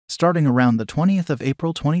Starting around the 20th of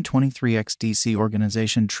April 2023, Xdc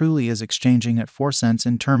organization truly is exchanging at 4 cents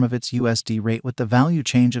in term of its USD rate with the value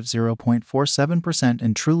change of 0.47%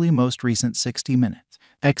 in truly most recent 60 minutes.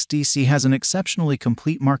 Xdc has an exceptionally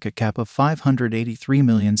complete market cap of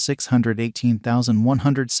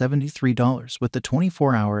 $583,618,173 with the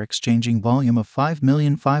 24-hour exchanging volume of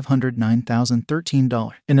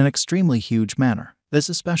 $5,509,013 in an extremely huge manner. This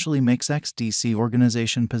especially makes Xdc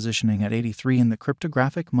organization positioning at 83 in the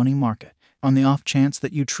cryptographic money market. On the off chance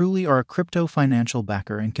that you truly are a crypto financial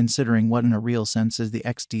backer and considering what in a real sense is the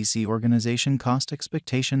Xdc organization cost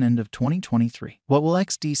expectation end of 2023, what will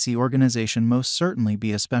Xdc organization most certainly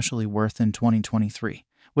be especially worth in 2023,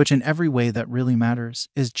 which in every way that really matters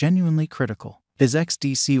is genuinely critical. Is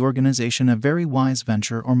Xdc organization a very wise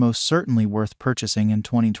venture or most certainly worth purchasing in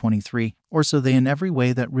 2023, or so they in every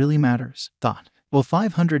way that really matters? Thought. Will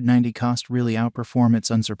 590 cost really outperform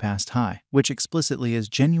its unsurpassed high, which explicitly is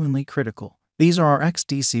genuinely critical? These are our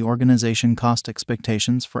Xdc organization cost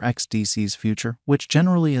expectations for Xdc's future, which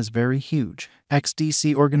generally is very huge.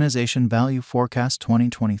 Xdc organization value forecast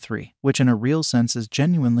 2023, which in a real sense is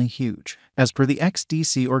genuinely huge. As per the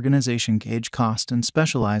Xdc organization gauge cost and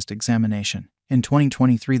specialized examination, in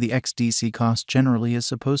 2023, the Xdc cost generally is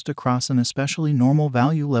supposed to cross an especially normal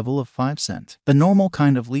value level of 5 cents. The normal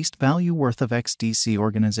kind of least value worth of Xdc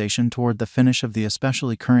organization toward the finish of the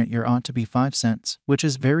especially current year ought to be 5 cents, which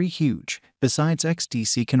is very huge. Besides,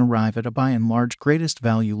 Xdc can arrive at a by and large greatest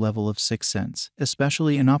value level of 6 cents,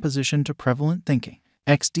 especially in opposition to prevalent thinking.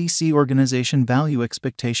 Xdc organization value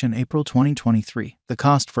expectation April 2023. The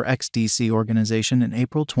cost for Xdc organization in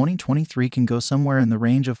April 2023 can go somewhere in the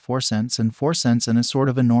range of 4 cents and 4 cents in a sort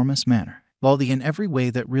of enormous manner. While the in every way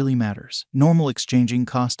that really matters, normal exchanging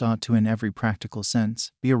cost ought to in every practical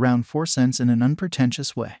sense be around 4 cents in an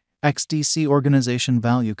unpretentious way. Xdc organization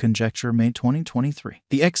value conjecture May 2023.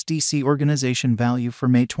 The Xdc organization value for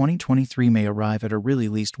May 2023 may arrive at a really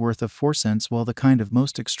least worth of 4 cents while the kind of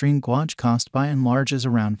most extreme gauge cost by and large is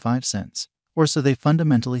around 5 cents. Or so they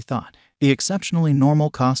fundamentally thought. The exceptionally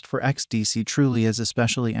normal cost for Xdc truly is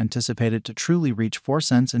especially anticipated to truly reach 4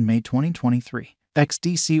 cents in May 2023.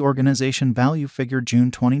 Xdc organization value figure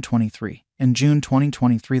June 2023. In June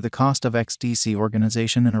 2023, the cost of Xdc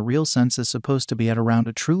organization in a real sense is supposed to be at around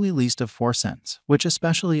a truly least of 4 cents, which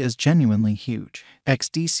especially is genuinely huge.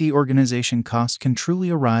 Xdc organization cost can truly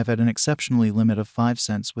arrive at an exceptionally limit of 5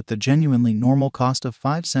 cents with the genuinely normal cost of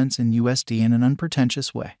 5 cents in USD in an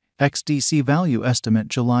unpretentious way. Xdc value estimate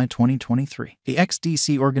July 2023. The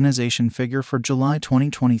Xdc organization figure for July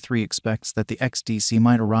 2023 expects that the Xdc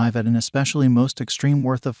might arrive at an especially most extreme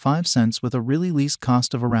worth of 5 cents with a really least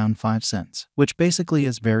cost of around 5 cents, which basically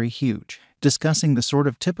is very huge. Discussing the sort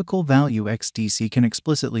of typical value Xdc can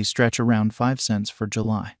explicitly stretch around 5 cents for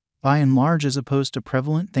July, by and large as opposed to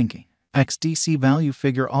prevalent thinking. Xdc value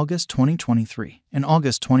figure August 2023. In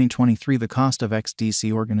August 2023, the cost of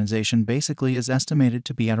Xdc organization basically is estimated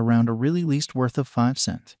to be at around a really least worth of 5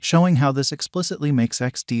 cents, showing how this explicitly makes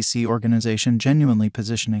Xdc organization genuinely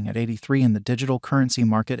positioning at 83 in the digital currency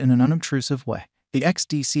market in an unobtrusive way. The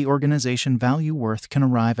Xdc organization value worth can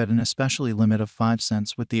arrive at an especially limit of 5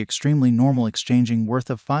 cents with the extremely normal exchanging worth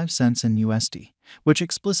of 5 cents in USD, which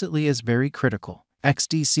explicitly is very critical.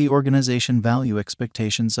 Xdc organization value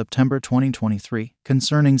expectation September 2023.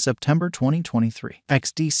 Concerning September 2023,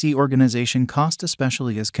 Xdc organization cost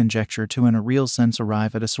especially is conjecture to in a real sense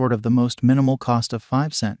arrive at a sort of the most minimal cost of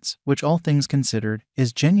 5 cents, which all things considered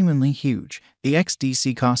is genuinely huge. The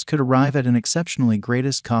Xdc cost could arrive at an exceptionally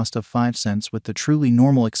greatest cost of 5 cents with the truly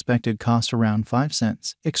normal expected cost around 5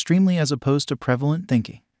 cents, extremely as opposed to prevalent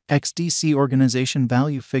thinking. Xdc organization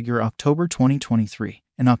value figure October 2023.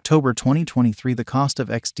 In October 2023, the cost of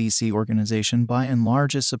Xdc organization by and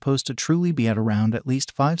large is supposed to truly be at around at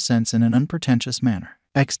least 5 cents in an unpretentious manner.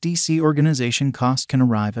 Xdc organization cost can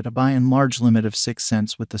arrive at a by and large limit of 6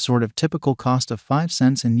 cents with the sort of typical cost of 5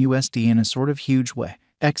 cents in USD in a sort of huge way.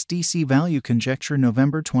 Xdc value conjecture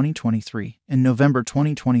November 2023. In November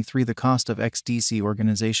 2023, the cost of Xdc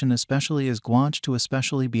organization especially is gauged to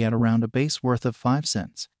especially be at around a base worth of 5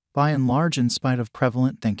 cents, by and large in spite of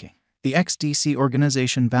prevalent thinking. The Xdc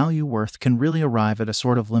organization value worth can really arrive at a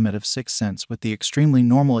sort of limit of 6 cents with the extremely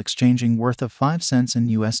normal exchanging worth of 5 cents in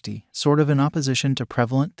USD, sort of in opposition to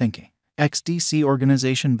prevalent thinking. Xdc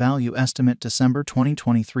organization value estimate December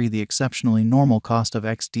 2023. The exceptionally normal cost of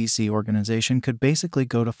Xdc organization could basically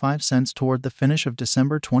go to 5 cents toward the finish of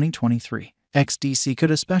December 2023. XDC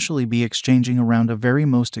could especially be exchanging around a very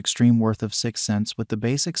most extreme worth of 6 cents with the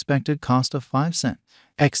base expected cost of 5 cents.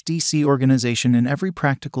 XDC organization in every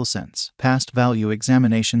practical sense, past value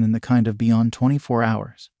examination in the kind of beyond 24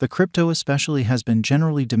 hours. The crypto especially has been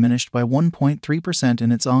generally diminished by 1.3%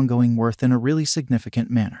 in its ongoing worth in a really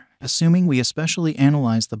significant manner. Assuming we especially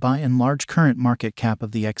analyze the by and large current market cap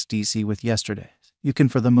of the XDC with yesterday's, you can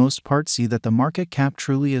for the most part see that the market cap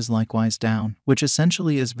truly is likewise down, which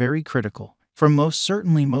essentially is very critical. For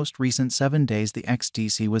most recent 7 days, the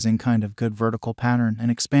XDC was in kind of good vertical pattern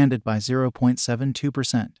and expanded by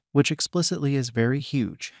 0.72%, which explicitly is very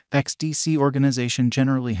huge. XDC organization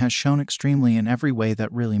generally has shown extremely in every way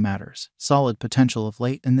that really matters. Solid potential of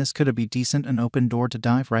late, and this could be decent an open door to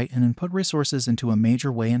dive right in and put resources into a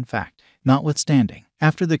major way in fact. Notwithstanding,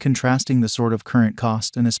 after the contrasting the sort of current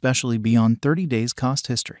cost and especially beyond 30 days cost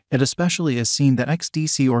history, it especially is seen that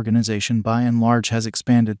XDC organization by and large has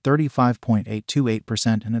expanded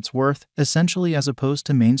 35.828% in its worth, essentially as opposed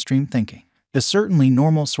to mainstream thinking. The certainly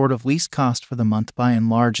normal sort of least cost for the month by and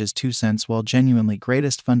large is 2 cents, while genuinely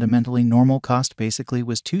greatest fundamentally normal cost basically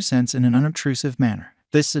was 2 cents in an unobtrusive manner.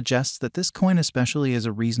 This suggests that this coin especially is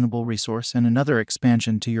a reasonable resource and another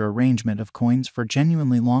expansion to your arrangement of coins for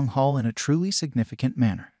genuinely long haul in a truly significant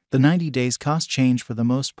manner. The 90 days cost change for the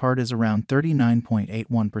most part is around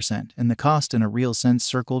 39.81%, and the cost in a real sense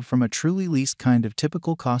circled from a truly least kind of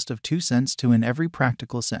typical cost of 2 cents to in every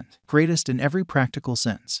practical sense. Greatest in every practical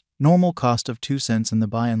sense. Normal cost of 2 cents in the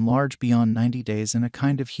by and large beyond 90 days in a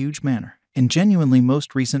kind of huge manner. In genuinely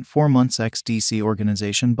most recent 4 months, XDC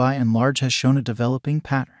organization by and large has shown a developing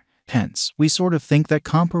pattern. Hence, we sort of think that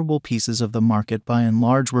comparable pieces of the market by and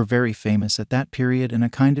large were very famous at that period in a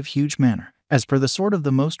kind of huge manner. As per the sort of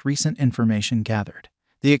the most recent information gathered,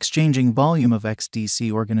 the exchanging volume of XDC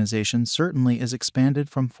organization certainly is expanded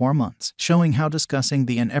from 4 months, showing how discussing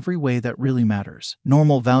the in every way that really matters.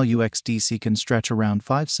 Normal value XDC can stretch around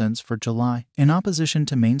 5 cents for July, in opposition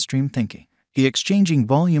to mainstream thinking. The exchanging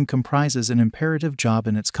volume comprises an imperative job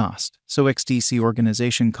in its cost, so XDC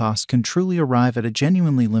organization cost can truly arrive at a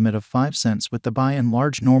genuinely limit of 5 cents with the by and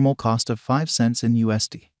large normal cost of 5 cents in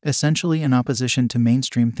USD, essentially in opposition to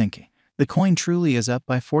mainstream thinking. The coin truly is up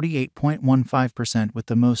by 48.15% with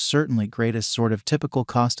the most certainly greatest sort of typical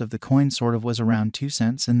cost of the coin sort of was around 2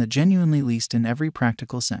 cents in the genuinely least in every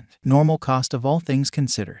practical sense. Normal cost of all things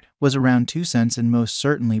considered was around 2 cents in most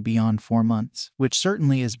certainly beyond 4 months, which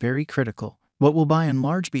certainly is very critical. What will by and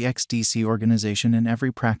large be XDC organization in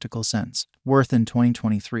every practical sense, worth in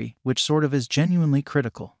 2023, which sort of is genuinely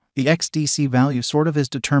critical. The XDC value sort of is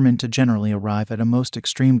determined to generally arrive at a most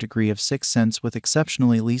extreme degree of 6 cents with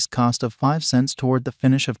exceptionally least cost of 5 cents toward the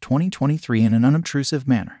finish of 2023 in an unobtrusive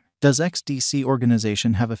manner. Does XDC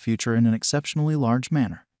organization have a future in an exceptionally large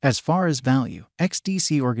manner? As far as value,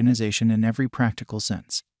 XDC organization in every practical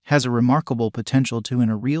sense has a remarkable potential to in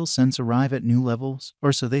a real sense arrive at new levels,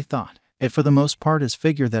 or so they thought. It for the most part is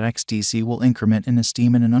figured that XDC will increment in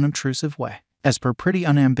esteem in an unobtrusive way. As per pretty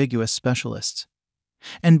unambiguous specialists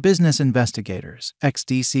and business investigators,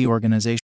 XDC organization